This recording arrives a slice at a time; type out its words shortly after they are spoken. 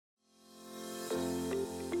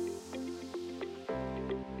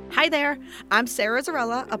Hi there, I'm Sarah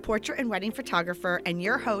Zarella, a portrait and wedding photographer and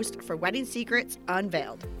your host for Wedding Secrets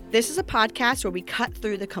Unveiled. This is a podcast where we cut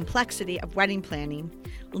through the complexity of wedding planning,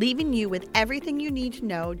 leaving you with everything you need to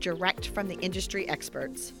know direct from the industry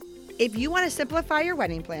experts. If you want to simplify your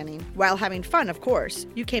wedding planning, while having fun, of course,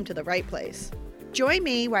 you came to the right place. Join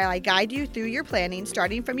me while I guide you through your planning,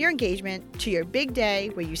 starting from your engagement to your big day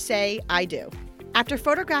where you say, I do. After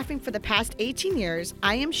photographing for the past 18 years,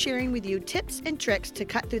 I am sharing with you tips and tricks to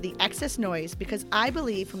cut through the excess noise because I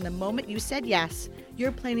believe from the moment you said yes,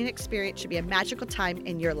 your planning experience should be a magical time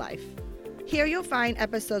in your life. Here you'll find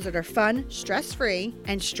episodes that are fun, stress-free,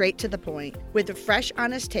 and straight to the point, with a fresh,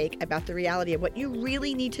 honest take about the reality of what you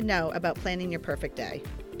really need to know about planning your perfect day.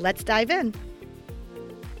 Let's dive in.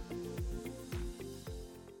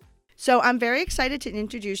 So I'm very excited to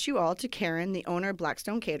introduce you all to Karen, the owner of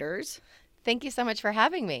Blackstone Caterers. Thank you so much for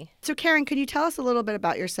having me. So Karen, can you tell us a little bit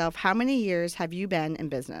about yourself? How many years have you been in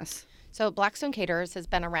business? So Blackstone Caterers has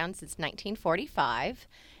been around since 1945,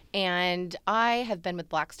 and I have been with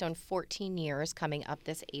Blackstone 14 years coming up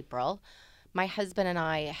this April. My husband and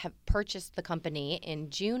I have purchased the company in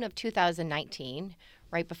June of 2019,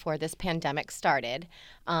 right before this pandemic started.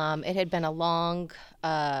 It had been a long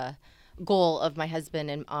goal of my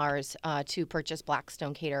husband and ours to purchase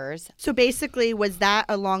Blackstone Caterers. So basically, was that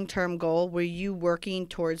a long-term goal? Were you working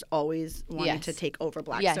towards always wanting to take over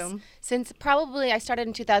Blackstone? Yes. Since probably I started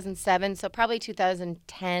in 2007, so probably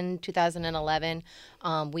 2010, 2011,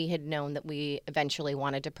 we had known that we eventually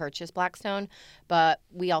wanted to purchase Blackstone, but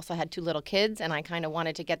we also had two little kids, and I kind of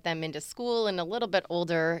wanted to get them into school and a little bit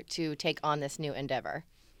older to take on this new endeavor.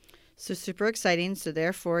 So super exciting. So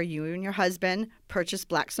therefore, you and your husband purchased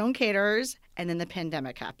Blackstone Caterers, and then the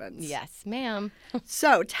pandemic happens. Yes, ma'am.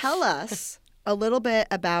 So tell us a little bit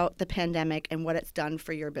about the pandemic and what it's done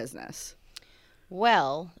for your business.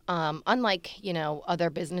 Well, unlike, other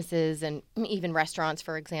businesses and even restaurants,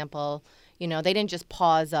 for example, they didn't just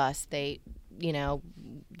pause us. They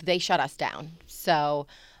shut us down. So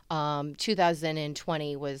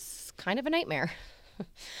 2020 was kind of a nightmare.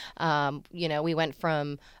 We went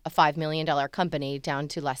from a $5 million company down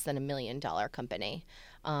to less than $1 million company.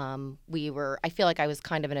 I feel like I was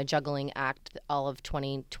kind of in a juggling act all of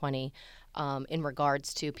 2020 in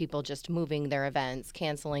regards to people just moving their events,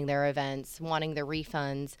 canceling their events, wanting their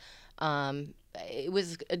refunds. It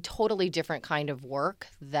was a totally different kind of work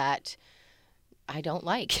that I don't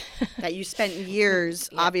like. That you spent years,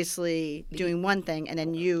 obviously, doing one thing, and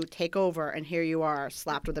then you take over, and here you are,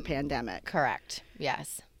 slapped with a pandemic. Correct.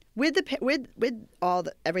 Yes. With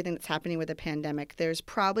everything that's happening with the pandemic, there's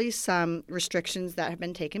probably some restrictions that have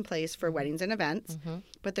been taking place for weddings and events,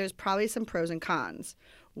 but there's probably some pros and cons.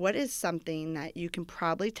 What is something that you can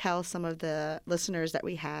probably tell some of the listeners that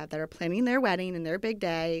we have that are planning their wedding and their big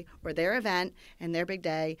day, or their event and their big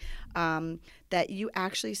day, that you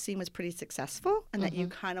actually seen was pretty successful and that you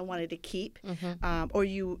kind of wanted to keep, or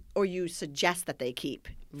you suggest that they keep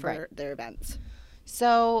for their events?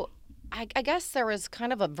 So I guess there was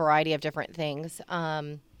kind of a variety of different things.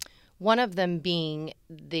 One of them being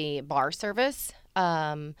the bar service.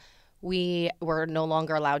 We were no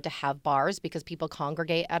longer allowed to have bars because people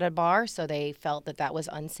congregate at a bar, so they felt that was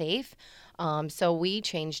unsafe. So we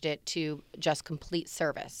changed it to just complete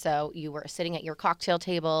service. So you were sitting at your cocktail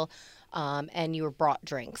table, and you were brought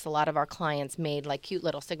drinks. A lot of our clients made like cute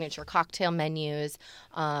little signature cocktail menus.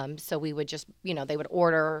 So we would just, they would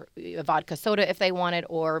order a vodka soda if they wanted,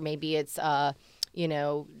 or maybe it's,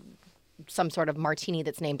 some sort of martini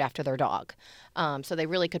that's named after their dog. So they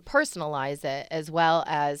really could personalize it as well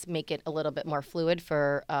as make it a little bit more fluid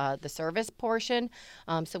for the service portion.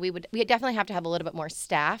 So we definitely have to have a little bit more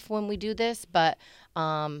staff when we do this, but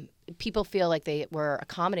people feel like they were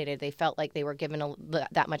accommodated. They felt like they were given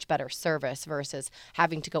that much better service versus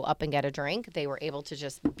having to go up and get a drink. They were able to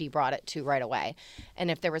just be brought it to right away.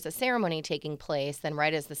 And if there was a ceremony taking place, then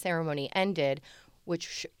right as the ceremony ended,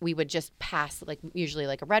 which we would just pass, usually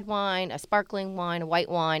a red wine, a sparkling wine, a white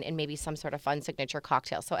wine, and maybe some sort of fun signature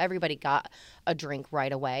cocktail. So everybody got a drink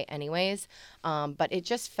right away anyways. But it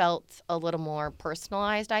just felt a little more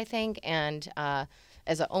personalized, I think. And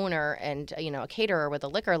as an owner and, a caterer with a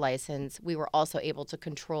liquor license, we were also able to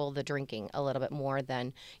control the drinking a little bit more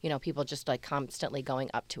than, people just constantly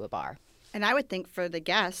going up to a bar. And I would think for the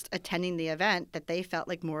guest attending the event that they felt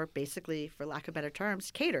like more basically, for lack of better terms,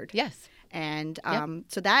 catered. Yes. And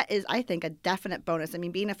so that is, I think, a definite bonus. I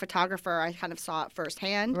mean, being a photographer, I kind of saw it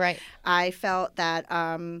firsthand. Right. I felt that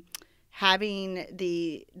having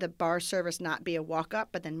the bar service not be a walk-up,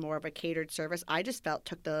 but then more of a catered service, I just felt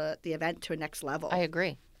took the event to a next level. I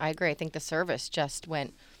agree. I think the service just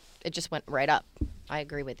went right up. I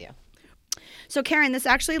agree with you. So, Karen, this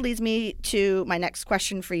actually leads me to my next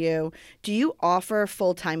question for you. Do you offer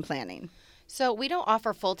full-time planning? So we don't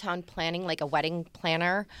offer full-time planning like a wedding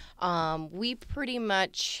planner. We pretty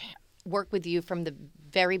much work with you from the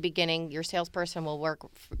very beginning. Your salesperson will work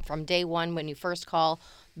from day one when you first call.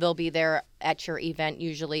 They'll be there at your event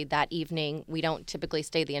usually that evening. We don't typically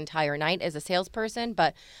stay the entire night as a salesperson,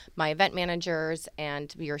 but my event managers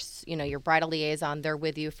and your bridal liaison, they're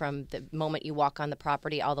with you from the moment you walk on the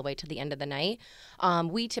property all the way to the end of the night.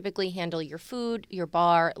 We typically handle your food, your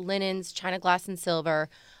bar, linens, china, glass, and silver.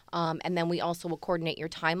 And then we also will coordinate your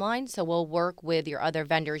timeline. So we'll work with your other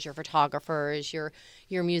vendors, your photographers, your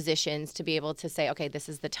musicians to be able to say, okay, this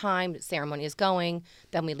is the time, the ceremony is going.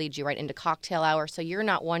 Then we lead you right into cocktail hour. So you're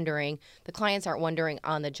not wondering, the clients aren't wondering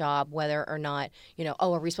on the job whether or not,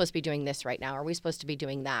 are we supposed to be doing this right now? Are we supposed to be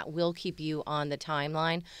doing that? We'll keep you on the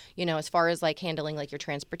timeline. As far as like handling like your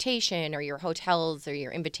transportation or your hotels or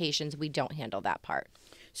your invitations, we don't handle that part.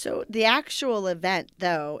 So the actual event,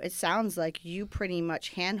 though, it sounds like you pretty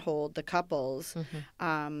much handhold the couples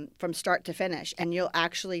from start to finish, and you'll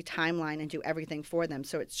actually timeline and do everything for them.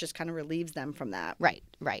 So it just kind of relieves them from that.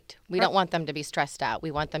 Right. We don't want them to be stressed out.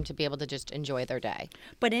 We want them to be able to just enjoy their day.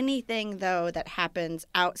 But anything, though, that happens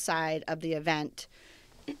outside of the event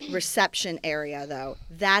reception area, though,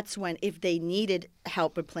 that's when if they needed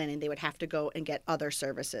help with planning, they would have to go and get other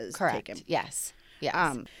services taken. Yes.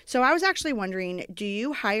 So I was actually wondering, do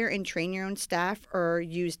you hire and train your own staff or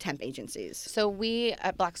use temp agencies? So we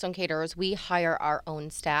at Blackstone Caterers, we hire our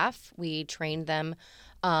own staff. We train them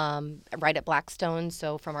right at Blackstone.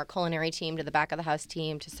 So from our culinary team to the back of the house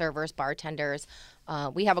team to servers, bartenders,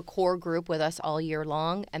 we have a core group with us all year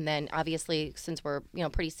long. And then obviously, since we're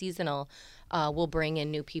pretty seasonal, we'll bring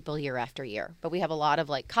in new people year after year. But we have a lot of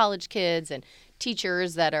like college kids and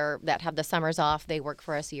teachers that have the summers off. They work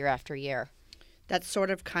for us year after year. That's sort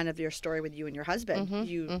of kind of your story with you and your husband.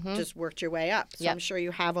 You just worked your way up. So I'm sure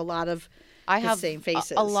you have a lot of the same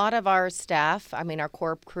faces. A lot of our staff, our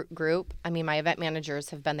core group, my event managers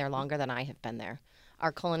have been there longer than I have been there.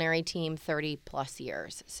 Our culinary team, 30 plus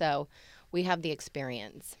years. So we have the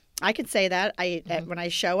experience. I could say that. When I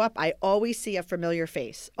show up, I always see a familiar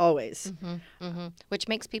face, always. Which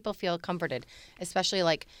makes people feel comforted, especially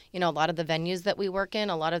like, a lot of the venues that we work in,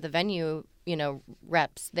 a lot of the venue,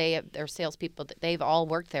 reps, they're salespeople, they've all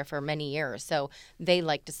worked there for many years. So they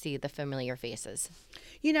like to see the familiar faces.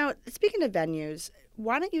 Speaking of venues,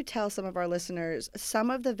 why don't you tell some of our listeners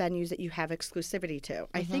some of the venues that you have exclusivity to?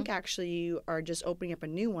 I think actually you are just opening up a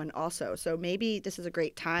new one also. So maybe this is a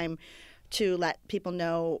great time to let people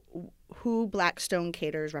know who Blackstone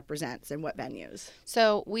Caterers represents and what venues.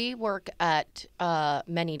 So we work at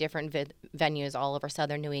many different venues all over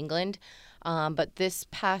southern New England. But this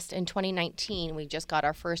past in 2019, we just got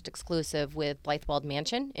our first exclusive with Blythewald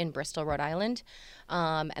Mansion in Bristol, Rhode Island.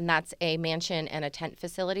 And that's a mansion and a tent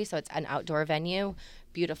facility. So it's an outdoor venue,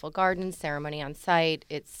 beautiful gardens, ceremony on site.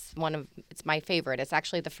 It's my favorite. It's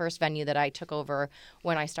actually the first venue that I took over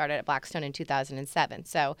when I started at Blackstone in 2007.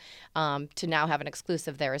 So to now have an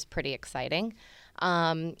exclusive there is pretty exciting.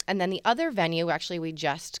 And then the other venue, actually, we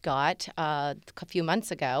just got a few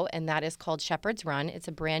months ago, and that is called Shepherd's Run. It's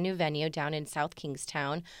a brand new venue down in South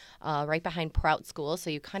Kingstown, right behind Prout School. So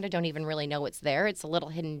you kind of don't even really know it's there. It's a little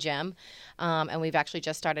hidden gem. And we've actually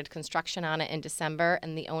just started construction on it in December,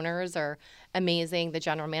 and the owners are amazing. The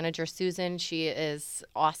general manager, Susan, she is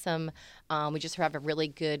awesome. We just have a really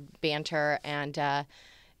good banter, and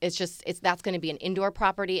that's going to be an indoor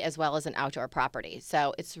property as well as an outdoor property.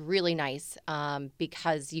 So it's really nice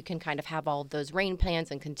because you can kind of have all of those rain plans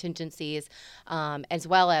and contingencies, as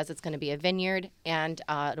well as it's going to be a vineyard, and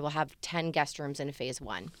it will have 10 guest rooms in phase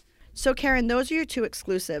 1. So Karen, those are your two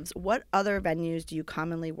exclusives. What other venues do you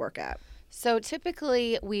commonly work at? So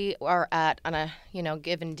typically we are at, on a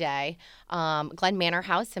given day, Glen Manor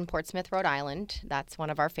House in Portsmouth, Rhode Island. That's one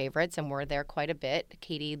of our favorites, and we're there quite a bit.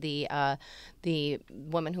 Katie, the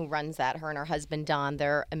woman who runs that, her and her husband Don,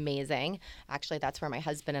 they're amazing. Actually, that's where my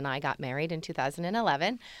husband and I got married in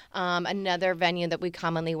 2011. Another venue that we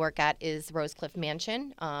commonly work at is Rosecliff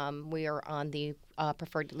Mansion. We are on the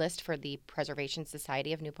preferred list for the Preservation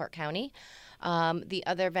Society of Newport County. The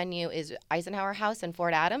other venue is Eisenhower House in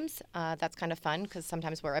Fort Adams. That's kind of fun because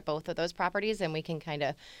sometimes we're at both of those properties and we can kind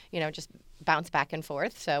of, just bounce back and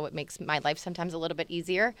forth. So it makes my life sometimes a little bit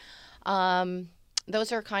easier.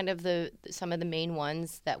 Those are kind of some of the main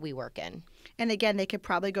ones that we work in. And again, they could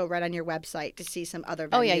probably go right on your website to see some other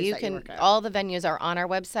venues. Oh yeah, you that can. You work at. All the venues are on our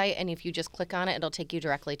website, and if you just click on it, it'll take you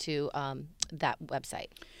directly to that website.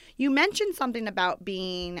 You mentioned something about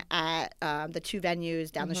being at the two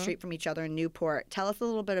venues down the street from each other in Newport. Tell us a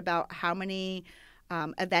little bit about how many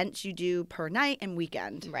events you do per night and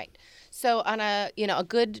weekend. Right. So on a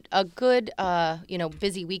good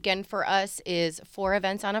busy weekend for us is 4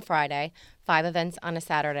 events on a Friday, 5 events on a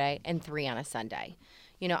Saturday, and 3 on a Sunday.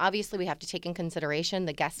 Obviously we have to take in consideration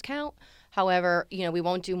the guest count. However, we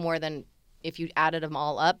won't do more than, if you added them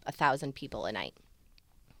all up, 1,000 people a night.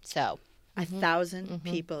 So 1,000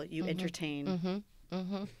 people you entertain.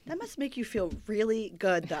 That must make you feel really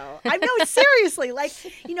good, though. I know, seriously. Like,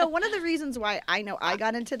 one of the reasons why I know I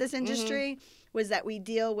got into this industry was that we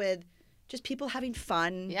deal with just people having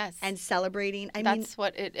fun and celebrating. That's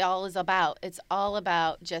what it all is about. It's all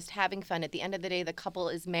about just having fun. At the end of the day, the couple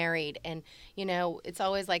is married. And, it's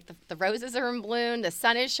always like the roses are in bloom, the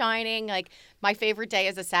sun is shining. Like, my favorite day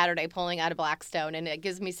is a Saturday pulling out of Blackstone. And it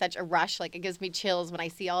gives me such a rush. Like, it gives me chills when I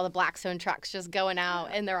see all the Blackstone trucks just going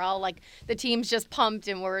out. And they're all like, the team's just pumped.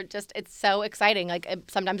 And it's so exciting. Like,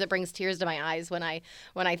 sometimes it brings tears to my eyes when I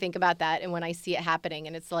think about that and when I see it happening.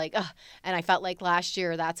 And it's like, and I felt like last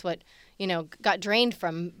year that's what got drained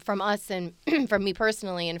from us and from me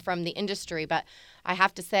personally and from the industry. But I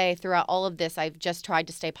have to say, throughout all of this, I've just tried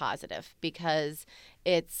to stay positive because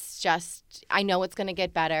it's just, I know it's going to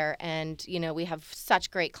get better. And, we have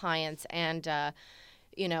such great clients and, a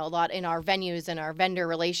lot in our venues and our vendor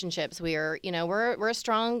relationships. We're a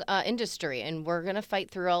strong industry and we're going to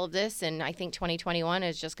fight through all of this. And I think 2021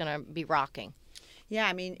 is just going to be rocking.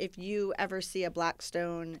 Yeah. If you ever see a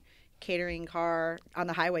Blackstone catering car on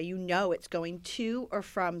the highway, it's going to or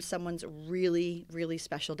from someone's really, really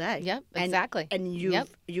special day. Yep, exactly. And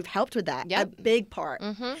you've helped with that. Yep. A big part.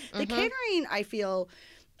 The catering, I feel,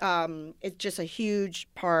 is just a huge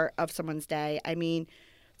part of someone's day.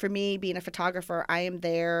 For me, being a photographer, I am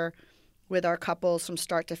there with our couples from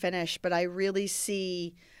start to finish, but I really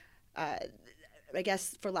see, I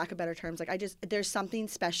guess, for lack of better terms, there's something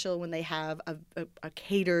special when they have a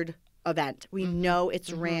catered event. We know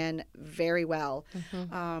it's ran very well.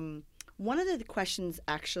 One of the questions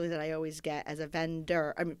actually that I always get as a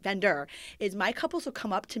vendor is my couples will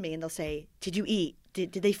come up to me and they'll say, "Did you eat?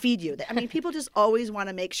 Did they feed you?" People just always want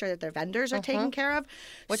to make sure that their vendors are taken care of.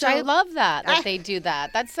 Which I love that they do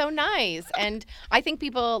that. That's so nice. And I think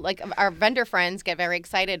people, like our vendor friends, get very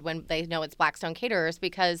excited when they know it's Blackstone Caterers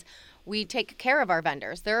because we take care of our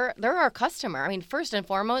vendors. They're our customer. First and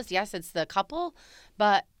foremost, yes, it's the couple,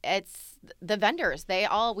 but it's the vendors.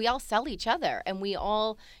 We all sell each other and we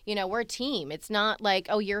all, we're a team. It's not like,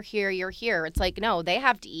 oh, you're here. It's like, no, they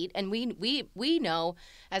have to eat. And we know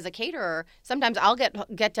as a caterer, sometimes I'll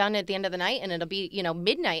get done at the end of the night and it'll be,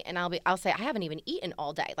 midnight and I'll say, I haven't even eaten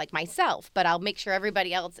all day, like myself, but I'll make sure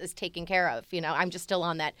everybody else is taken care of. I'm just still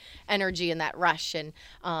on that energy and that rush. And,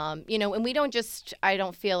 and I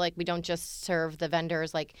don't feel like we don't just serve the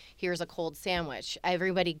vendors like, here's a cold sandwich.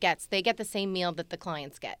 Everybody they get the same meal that the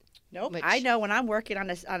clients get. Nope. I know when I'm working on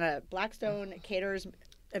a Blackstone Caterers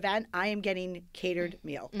event, I am getting catered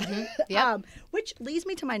meal. Yep. Which leads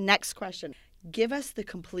me to my next question. Give us the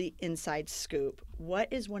complete inside scoop. What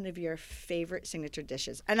is one of your favorite signature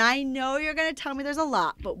dishes? And I know you're going to tell me there's a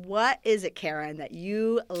lot, but what is it, Karen, that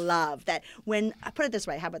you love? That when, I put it this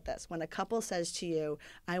way, how about this? When a couple says to you,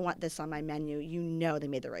 I want this on my menu, they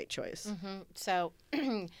made the right choice. So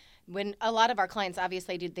when a lot of our clients,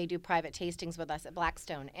 obviously, they do private tastings with us at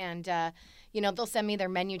Blackstone. And, they'll send me their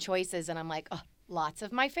menu choices, and I'm like, oh, lots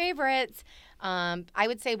of my favorites. I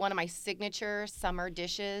would say one of my signature summer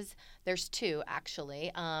dishes, there's 2,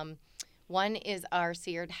 actually. One is our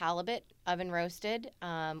seared halibut, oven roasted,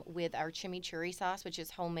 with our chimichurri sauce, which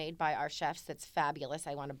is homemade by our chefs. That's fabulous.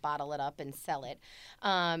 I want to bottle it up and sell it.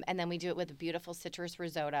 And then we do it with a beautiful citrus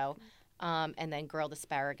risotto. And then grilled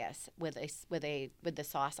asparagus with the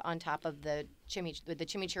sauce on top of the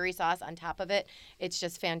chimichurri sauce on top of it. It's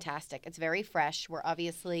just fantastic. It's very fresh. We're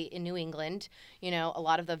obviously in New England. A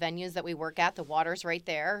lot of the venues that we work at, the water's right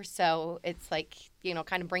there, so it's like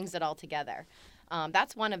kind of brings it all together.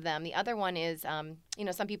 That's one of them. The other one is,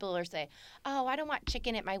 some people are say, oh, I don't want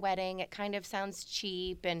chicken at my wedding. It kind of sounds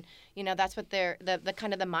cheap. And, that's what the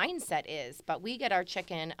kind of the mindset is. But we get our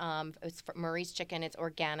chicken. It's Murray's chicken. It's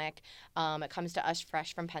organic. It comes to us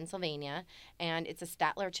fresh from Pennsylvania. And it's a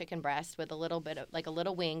Statler chicken breast with a little bit of, like a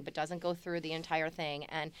little wing, but doesn't go through the entire thing.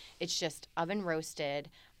 And it's just oven roasted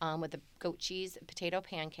with a goat cheese potato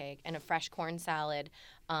pancake and a fresh corn salad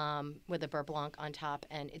with a beurre blanc on top,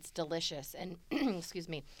 and it's delicious. And excuse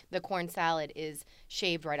me, the corn salad is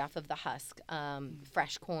shaved right off of the husk,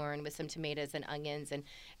 fresh corn with some tomatoes and onions, and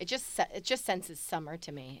it just senses summer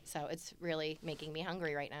to me. So it's really making me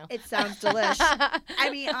hungry right now. It sounds delicious.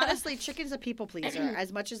 Honestly, chicken's a people pleaser.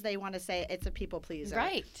 As much as they want to say it's a people pleaser.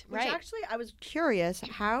 Right. Which actually, I was curious,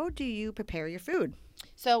 how do you prepare your food?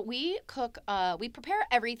 So we cook, we prepare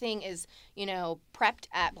everything is, prepped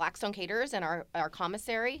at Blackstone Caterers and our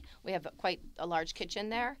commissary. We have quite a large kitchen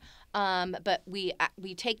there. But we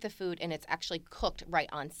take the food and it's actually cooked right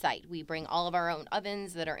on site. We bring all of our own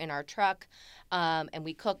ovens that are in our truck, and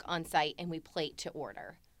we cook on site and we plate to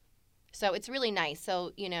order. So it's really nice.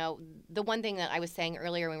 So, the one thing that I was saying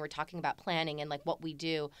earlier when we were talking about planning and like what we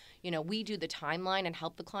do, we do the timeline and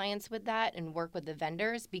help the clients with that and work with the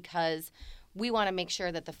vendors because we want to make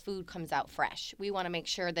sure that the food comes out fresh. We want to make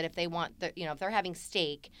sure that if they want if they're having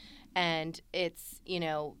steak and it's,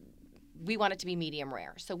 we want it to be medium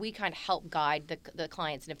rare. So we kind of help guide the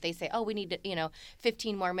clients. And if they say, oh, we need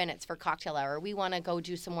 15 more minutes for cocktail hour, we want to go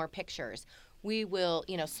do some more pictures, we will,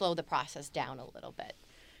 slow the process down a little bit.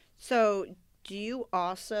 So do you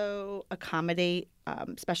also accommodate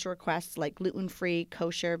special requests like gluten-free,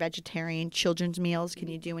 kosher, vegetarian, children's meals? Can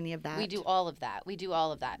you do any of that? We do all of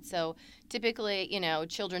that. So typically,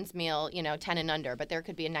 children's meal, 10 and under, but there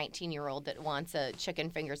could be a 19-year-old that wants a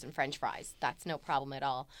chicken fingers and French fries. That's no problem at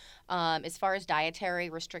all. As far as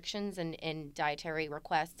dietary restrictions and dietary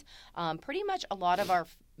requests, pretty much a lot of our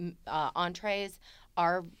entrees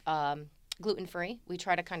are gluten-free. We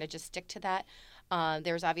try to kind of just stick to that.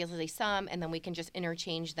 There's obviously some, and then we can just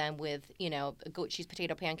interchange them with, a goat cheese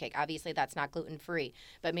potato pancake. Obviously, that's not gluten-free,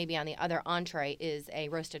 but maybe on the other entree is a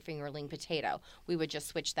roasted fingerling potato. We would just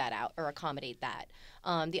switch that out or accommodate that.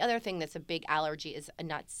 The other thing that's a big allergy is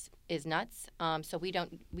nuts. So we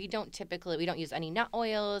don't use any nut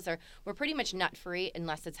oils, or we're pretty much nut-free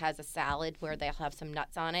unless it has a salad where they'll have some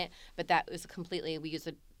nuts on it. But that is we use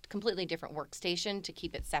a completely different workstation to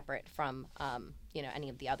keep it separate from any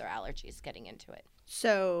of the other allergies getting into it.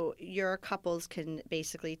 So your couples can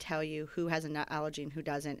basically tell you who has a nut allergy and who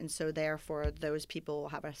doesn't, and so therefore those people will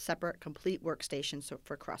have a separate, complete workstation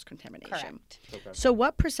for cross-contamination. Correct. Okay. So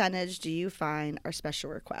what percentage do you find are special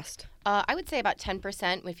requests? I would say about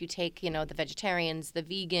 10% if you take, the vegetarians, the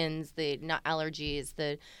vegans, the nut allergies,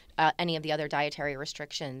 the any of the other dietary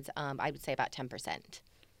restrictions. I would say about 10%.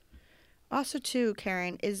 Also, too,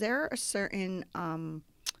 Karen, is there a certain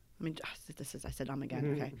I said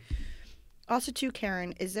again. Okay. Also, too,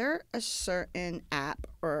 Karen, is there a certain app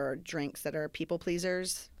or drinks that are people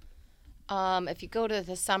pleasers? If you go to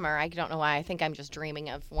the summer, I don't know why. I think I'm just dreaming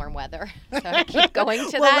of warm weather. So I keep going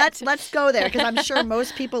to well, that. let's go there because I'm sure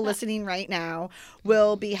most people listening right now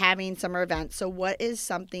will be having summer events. So what is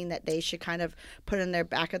something that they should kind of put in their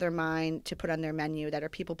back of their mind to put on their menu that are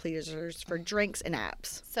people pleasers for drinks and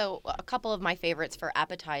apps? So a couple of my favorites for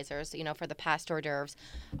appetizers, for the past hors d'oeuvres,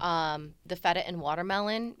 the feta and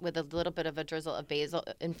watermelon with a little bit of a drizzle of basil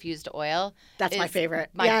infused oil. That's my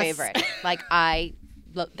favorite. My favorite.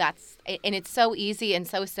 And it's so easy and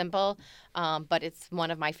so simple, but it's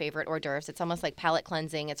one of my favorite hors d'oeuvres. It's almost like palate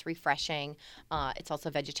cleansing. It's refreshing. It's also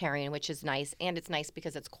vegetarian, which is nice. And it's nice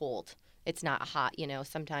because it's cold. It's not hot,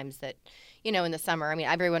 sometimes that, in the summer. I mean,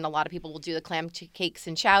 a lot of people will do the clam cakes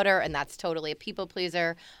and chowder, and that's totally a people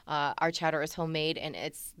pleaser. Our chowder is homemade, and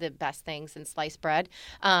it's the best thing since sliced bread.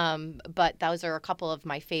 But those are a couple of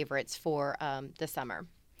my favorites for the summer.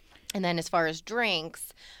 And then as far as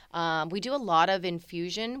drinks, we do a lot of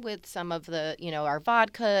infusion with some of the, our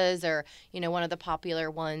vodkas, or, one of the popular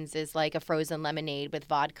ones is like a frozen lemonade with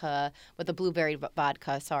vodka, with a blueberry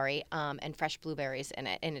vodka, and fresh blueberries in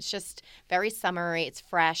it. And it's just very summery. It's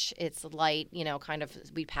fresh. It's light,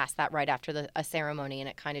 we pass that right after a ceremony, and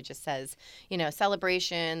it kind of just says,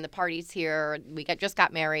 celebration, the party's here, we just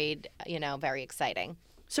got married, very exciting.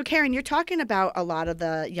 So, Karen, you're talking about a lot of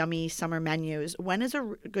the yummy summer menus. When is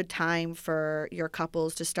a good time for your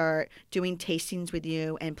couples to start doing tastings with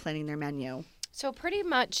you and planning their menu? So pretty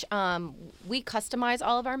much we customize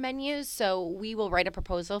all of our menus. So we will write a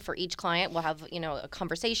proposal for each client. We'll have, a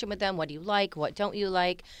conversation with them. What do you like? What don't you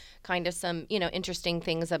like? Kind of some, interesting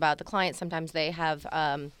things about the client. Sometimes they have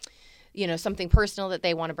something personal that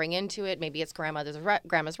they want to bring into it. Maybe it's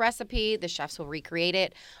grandma's recipe. The chefs will recreate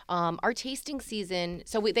it. Our tasting season,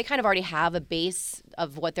 so they kind of already have a base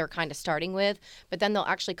of what they're kind of starting with, but then they'll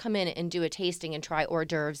actually come in and do a tasting and try hors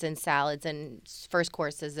d'oeuvres and salads and first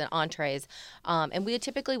courses and entrees. And we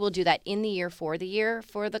typically will do that in the year for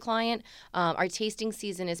the client. Our tasting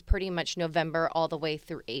season is pretty much November all the way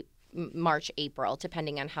through March, April,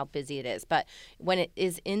 depending on how busy it is. But when it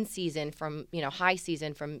is in season from, high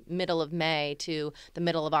season from middle of May to the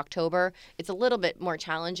middle of October, it's a little bit more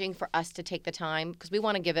challenging for us to take the time because we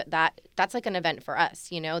want to give it that's like an event for us.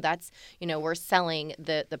 That's, we're selling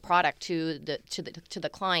the product to the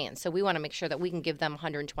client. So we want to make sure that we can give them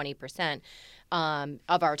 120%.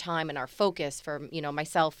 of our time and our focus for,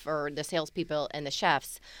 myself or the salespeople and the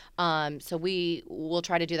chefs. So we will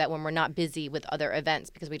try to do that when we're not busy with other events,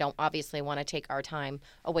 because we don't obviously want to take our time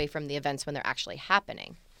away from the events when they're actually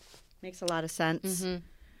happening. Makes a lot of sense. Mm-hmm.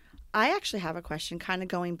 I actually have a question kind of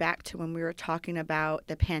going back to when we were talking about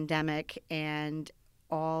the pandemic and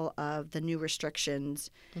all of the new restrictions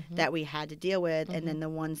that we had to deal with, and then the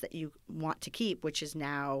ones that you want to keep, which is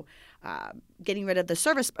now getting rid of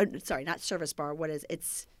the not service bar. What is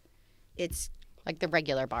it's like the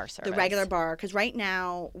regular bar service. The regular bar, because right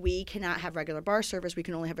now we cannot have regular bar service. We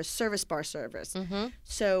can only have a service bar service.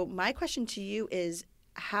 So my question to you is,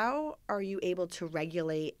 how are you able to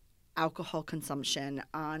regulate alcohol consumption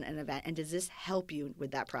on an event, and does this help you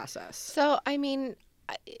with that process? So, I mean,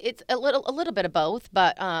 it's a little bit of both,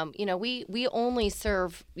 but we only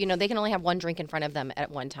serve, they can only have one drink in front of them at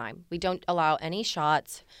one time. We don't allow any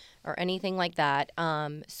shots or anything like that.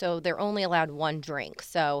 So they're only allowed one drink.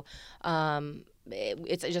 So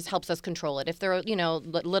it just helps us control it. If they're, a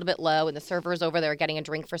little bit low and the server's over there getting a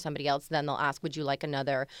drink for somebody else, then they'll ask, would you like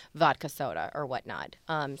another vodka soda or whatnot?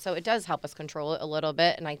 So it does help us control it a little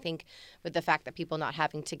bit. And I think with the fact that people not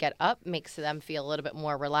having to get up makes them feel a little bit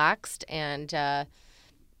more relaxed, and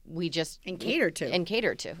we just... And cater to. And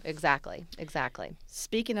cater to. Exactly.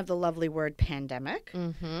 Speaking of the lovely word pandemic,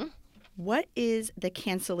 what is the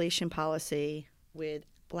cancellation policy with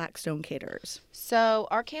Blackstone Caterers? So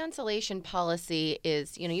our cancellation policy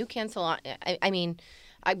is, you cancel on,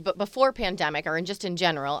 but before pandemic, or just in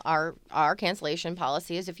general, our cancellation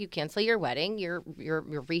policy is if you cancel your wedding, your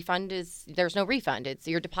refund there's no refund.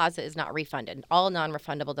 Your deposit is not refunded. All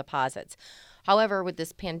non-refundable deposits. However, with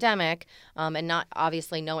this pandemic, and not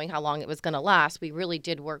obviously knowing how long it was going to last, we really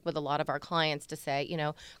did work with a lot of our clients to say,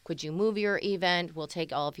 could you move your event? We'll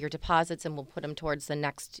take all of your deposits and we'll put them towards the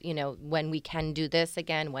next, when we can do this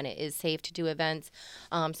again, when it is safe to do events.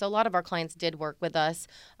 So a lot of our clients did work with us.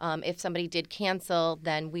 If somebody did cancel,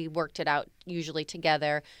 then we worked it out usually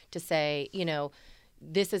together to say,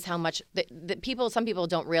 this is how much some people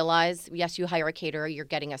don't realize. Yes, you hire a caterer, you're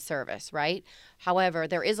getting a service, right? However,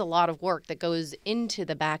 there is a lot of work that goes into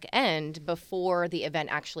the back end before the event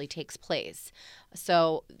actually takes place.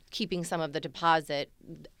 So keeping some of the deposit,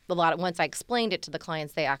 once I explained it to the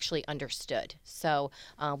clients, they actually understood. So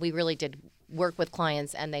we really did work with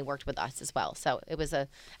clients, and they worked with us as well. So it was I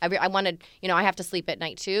wanted, I have to sleep at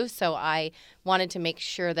night too. So I wanted to make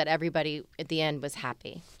sure that everybody at the end was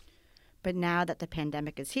happy. But now that the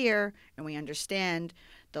pandemic is here and we understand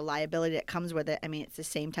the liability that comes with it, it's the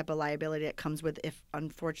same type of liability that comes with if,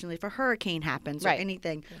 unfortunately, if a hurricane happens or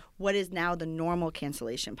anything. Yeah. What is now the normal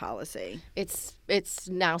cancellation policy? It's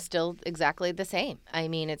now still exactly the same.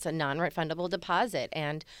 It's a non-refundable deposit.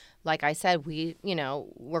 And like I said,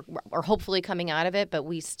 we're hopefully coming out of it, but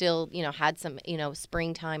we still, had some,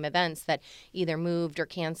 springtime events that either moved or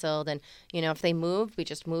canceled. And, if they moved, we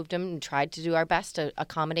just moved them and tried to do our best to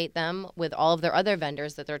accommodate them with all of their other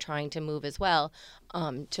vendors that they're trying to move as well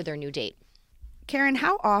to their new date. Karen,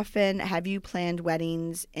 how often have you planned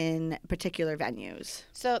weddings in particular venues?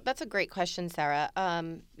 So that's a great question, Sarah.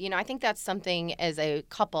 I think that's something as a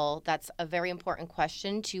couple, that's a very important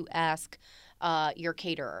question to ask your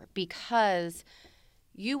caterer, because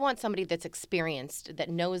you want somebody that's experienced, that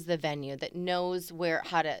knows the venue, that knows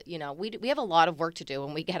how to, we have a lot of work to do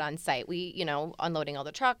when we get on site. We, unloading all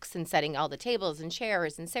the trucks and setting all the tables and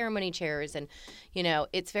chairs and ceremony chairs. And,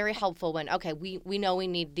 it's very helpful when, okay, we know we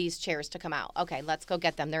need these chairs to come out. Okay, let's go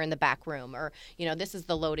get them. They're in the back room, or, this is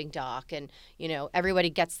the loading dock. And, everybody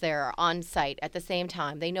gets there on site at the same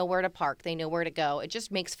time. They know where to park. They know where to go. It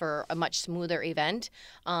just makes for a much smoother event,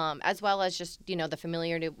 as well as just, the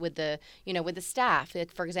familiarity with the, with the staff.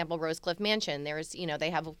 Like, for example, Rosecliff Mansion, there's, they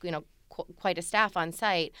have, quite a staff on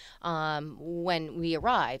site when we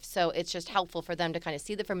arrive. So it's just helpful for them to kind of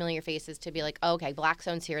see the familiar faces, to be like, oh, okay,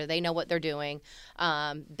 Blackstone's here. They know what they're doing.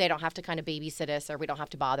 They don't have to kind of babysit us, or we don't have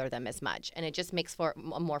to bother them as much. And it just makes for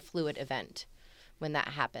a more fluid event when that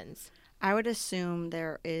happens. I would assume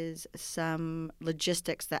there is some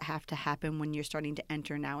logistics that have to happen when you're starting to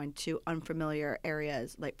enter now into unfamiliar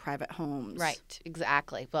areas like private homes. Right,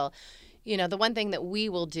 exactly. Well, the one thing that we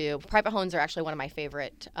will do, private homes are actually one of my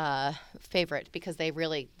favorite because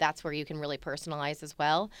that's where you can really personalize as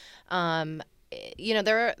well.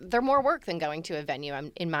 They're more work than going to a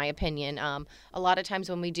venue, in my opinion. A lot of times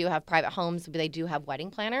when we do have private homes, they do have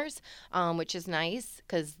wedding planners, which is nice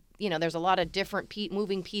because there's a lot of different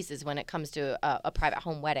moving pieces when it comes to a private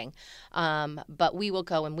home wedding. But we will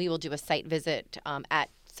go and we will do a site visit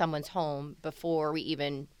at someone's home before we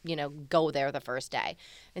even, go there the first day.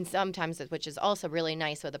 And sometimes, which is also really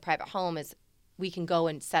nice with a private home, is we can go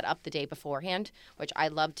and set up the day beforehand, which I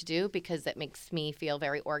love to do because it makes me feel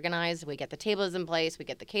very organized. We get the tables in place, we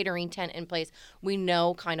get the catering tent in place. We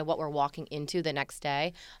know kind of what we're walking into the next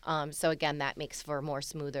day. So again, that makes for a more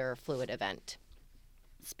smoother, fluid event.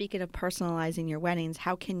 Speaking of personalizing your weddings,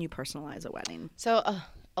 how can you personalize a wedding? So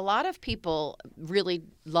a lot of people really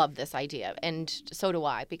love this idea, and so do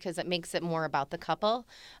I, because it makes it more about the couple.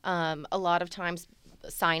 A lot of times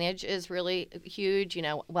signage is really huge,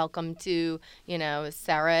 welcome to,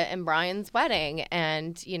 Sarah and Brian's wedding,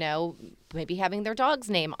 and, maybe having their dog's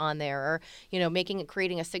name on there, or,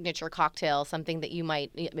 creating a signature cocktail, something that you might,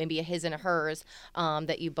 maybe a his and a hers,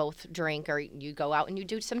 that you both drink, or you go out and you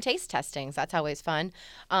do some taste testings. That's always fun.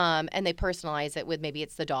 And they personalize it with maybe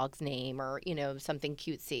it's the dog's name or, something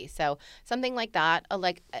cutesy. So something like that,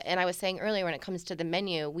 and I was saying earlier, when it comes to the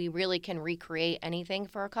menu, we really can recreate anything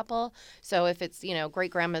for a couple. So if it's,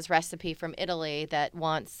 great grandma's recipe from Italy that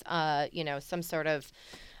wants, some sort of,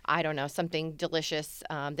 I don't know, something delicious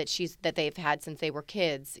that they've had since they were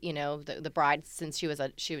kids. The bride since she was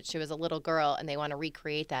a little girl, and they want to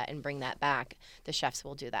recreate that and bring that back. The chefs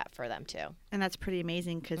will do that for them too. And that's pretty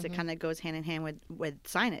amazing because it kind of goes hand in hand with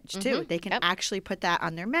signage too. They can actually put that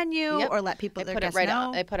on their menu or let people their guests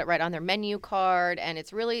know. They put it right on their menu card, and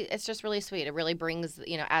it's just really sweet. It really brings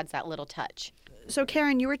adds that little touch. So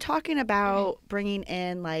Karen, you were talking about bringing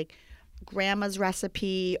in like grandma's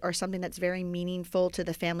recipe or something that's very meaningful to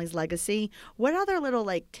the family's legacy. What other little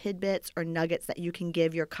like tidbits or nuggets that you can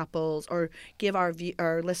give your couples or give our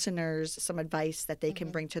listeners some advice that they can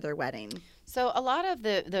bring to their wedding? So a lot of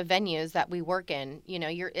the venues that we work in,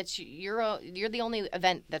 you're the only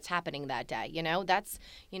event that's happening that day. That's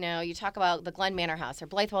you talk about the Glen Manor House or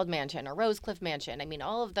Blythewald Mansion or Rosecliff Mansion. I mean,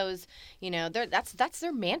 all of those, that's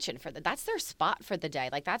their mansion that's their spot for the day.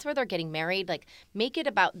 Like that's where they're getting married. Like make it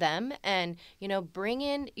about them, and bring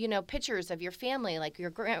in pictures of your family, like your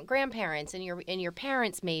grandparents and your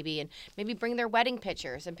parents maybe, and maybe bring their wedding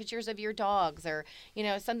pictures and pictures of your dogs or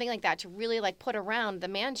something like that to really like put around the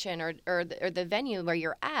mansion or the venue where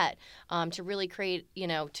you're at, to really create,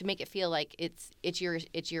 to make it feel like it's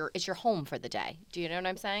your home for the day. Do you know what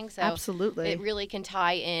I'm saying? So absolutely, it really can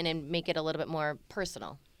tie in and make it a little bit more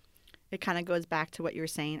personal. It kind of goes back to what you were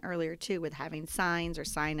saying earlier too, with having signs or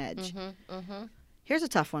signage. Here's a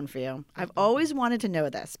tough one for you. I've always wanted to know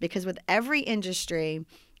this because with every industry,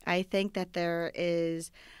 I think that there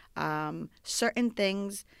is certain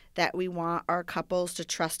things that we want our couples to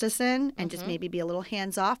trust us in and just maybe be a little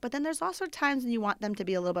hands off. But then there's also times when you want them to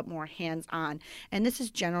be a little bit more hands on. And this is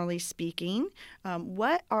generally speaking.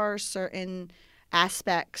 What are certain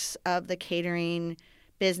aspects of the catering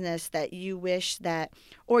business that you wish that,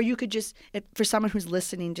 or you could just, if, for someone who's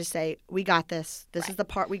listening, just say, we got this. This is the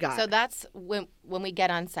part we got. So that's when we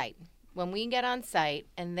get on site. When we get on site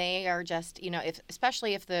and they are just,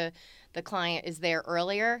 especially if the client is there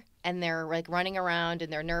earlier and they're like running around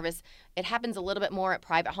and they're nervous, it happens a little bit more at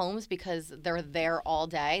private homes because they're there all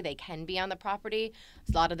day. They can be on the property.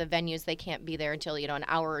 A lot of the venues, they can't be there until, an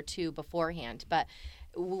hour or two beforehand. But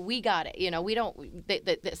we got it. We don't.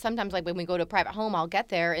 Sometimes, like when we go to a private home, I'll get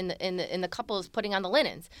there and the couple is putting on the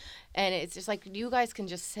linens, and it's just like you guys can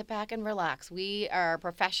just sit back and relax. We are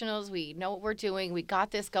professionals. We know what we're doing. We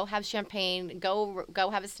got this. Go have champagne. Go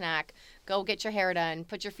have a snack. Go get your hair done.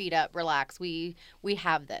 Put your feet up. Relax. We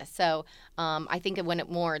have this. So I think when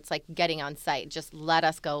it's like getting on site. Just let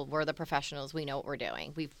us go. We're the professionals. We know what we're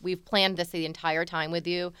doing. We've planned this the entire time with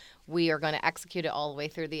you. We are going to execute it all the way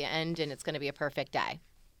through the end, and it's going to be a perfect day.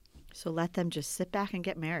 So let them just sit back and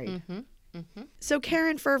get married. So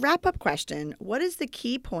Karen, for a wrap-up question, what is the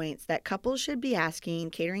key points that couples should be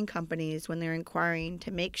asking catering companies when they're inquiring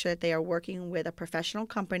to make sure that they are working with a professional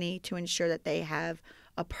company to ensure that they have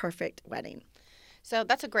a perfect wedding? So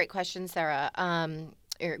that's a great question, Sarah.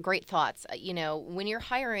 Great thoughts. When you're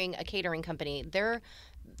hiring a catering company, they're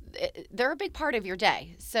a big part of your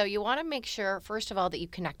day. So you want to make sure, first of all, that you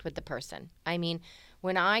connect with the person. I mean,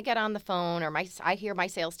 when I get on the phone or I hear my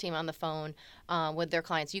sales team on the phone with their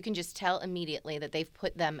clients, you can just tell immediately that they've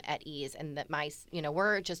put them at ease and that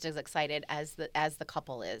we're just as excited as the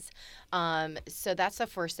couple is. So that's the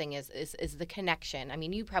first thing is the connection. I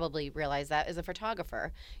mean, you probably realize that as a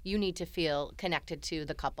photographer, you need to feel connected to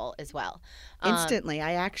the couple as well. Instantly.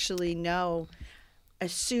 I actually know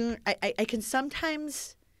as soon I can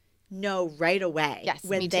sometimes know right away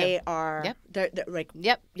when they are they're like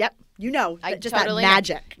yep just totally that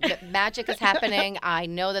magic the magic is happening. I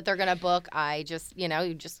know that they're going to book. I just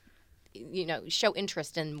show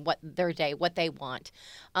interest in what their day, what they want.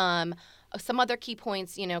 some other key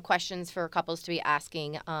points, questions for couples to be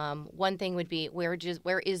asking. One thing would be where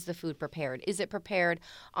is the food prepared? Is it prepared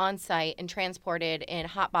on site and transported in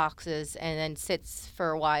hot boxes and then sits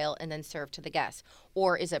for a while and then served to the guests?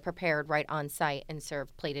 Or is it prepared right on site and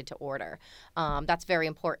served plated to order? That's very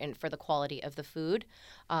important for the quality of the food.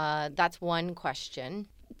 That's one question.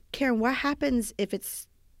 Karen, what happens if it's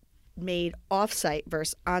made off-site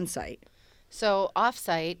versus on-site? So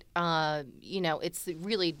off-site, it's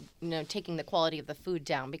really, taking the quality of the food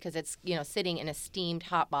down because it's, sitting in a steamed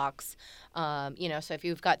hot box. So if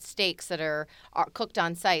you've got steaks that are cooked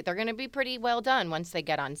on site, they're going to be pretty well done once they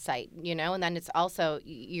get on site, and then it's also,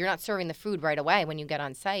 you're not serving the food right away when you get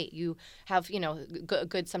on site. You have,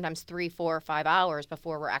 good sometimes 3, 4, 5 hours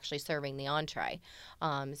before we're actually serving the entree.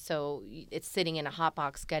 So it's sitting in a hot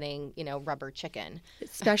box getting, rubber chicken.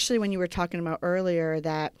 Especially when you were talking about earlier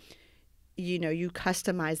that you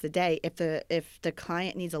customize the day. If the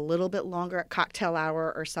client needs a little bit longer at cocktail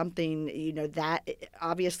hour or something, that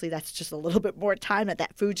obviously that's just a little bit more time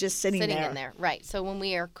that food's just sitting there. In there, right? So when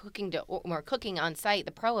we are cooking on site,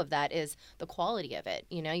 the pro of that is the quality of it.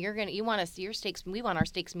 We want our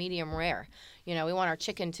steaks medium rare. We want our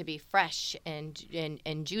chicken to be fresh and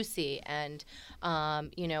juicy and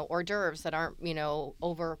hors d'oeuvres that aren't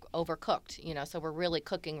overcooked. So we're really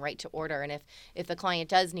cooking right to order. And if the client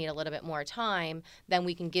does need a little bit more time, then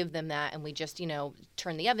we can give them that, and we just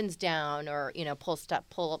turn the ovens down or pull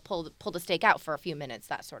the steak out for a few minutes,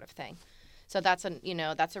 that sort of thing. So that's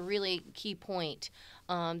a really key point.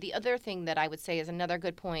 The other thing that I would say is another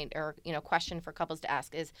good point or question for couples to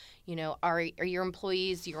ask is are your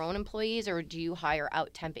employees your own employees, or do you hire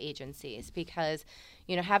out temp agencies? Because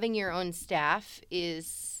having your own staff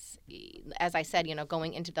is, as I said,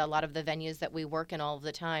 going into a lot of the venues that we work in all of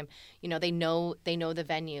the time, they know the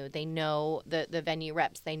venue, they know the venue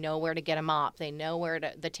reps, they know where to get a mop, they know where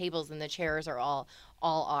the tables and the chairs are all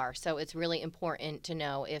are. So it's really important to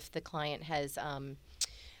know if the client has,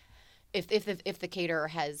 if the caterer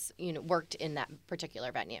has worked in that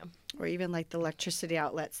particular venue, or even like the electricity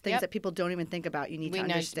outlets, things that people don't even think about. You need to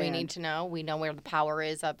understand. We need to know. We know where the power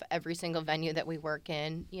is of every single venue that we work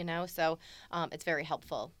in. So it's very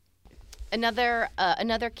helpful. Another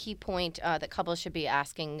key point that couples should be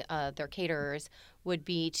asking their caterers would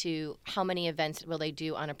be to how many events will they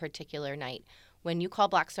do on a particular night. When you call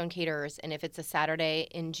Blackstone Caterers, and if it's a Saturday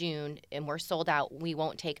in June and we're sold out, we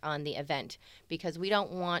won't take on the event because we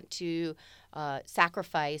don't want to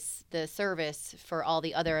sacrifice the service for all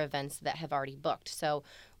the other events that have already booked. So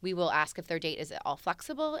we will ask if their date is all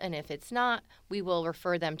flexible, and if it's not, we will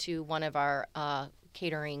refer them to one of our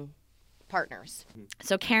catering partners.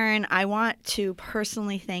 So Karen, I want to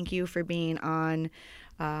personally thank you for being on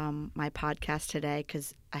my podcast today,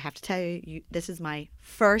 because I have to tell you, this is my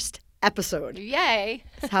first episode. Yay!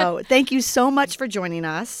 So thank you so much for joining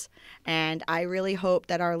us, and I really hope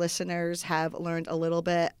that our listeners have learned a little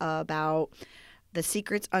bit about the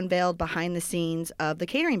secrets unveiled behind the scenes of the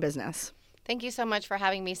catering business. Thank you so much for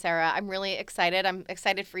having me, Sarah. I'm really excited. I'm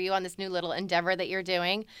excited for you on this new little endeavor that you're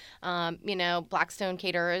doing. Blackstone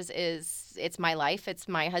Caterers it's my life. It's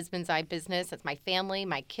my husband's eye business. It's my family.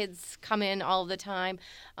 My kids come in all the time.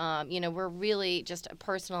 We're really just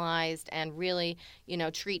personalized and really,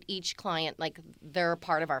 treat each client like they're a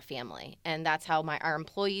part of our family. And that's how our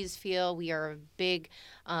employees feel. We are a big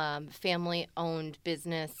family-owned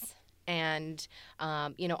business. And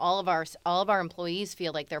all of our employees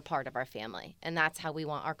feel like they're part of our family, and that's how we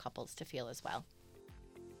want our couples to feel as well.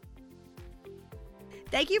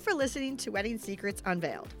 Thank you for listening to Wedding Secrets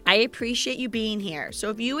Unveiled. I appreciate you being here. So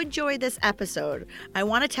if you enjoyed this episode, I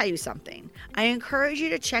want to tell you something. I encourage you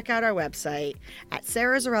to check out our website at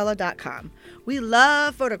sarahzarella.com. We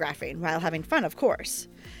love photographing while having fun, of course.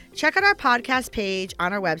 Check out our podcast page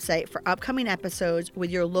on our website for upcoming episodes with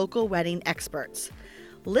your local wedding experts.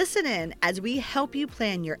 Listen in as we help you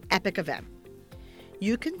plan your epic event.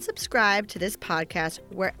 You can subscribe to this podcast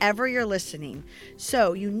wherever you're listening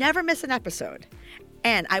so you never miss an episode.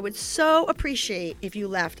 And I would so appreciate if you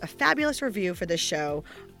left a fabulous review for this show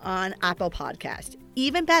on Apple Podcast.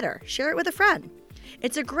 Even better, share it with a friend.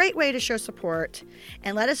 It's a great way to show support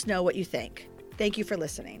and let us know what you think. Thank you for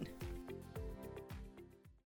listening.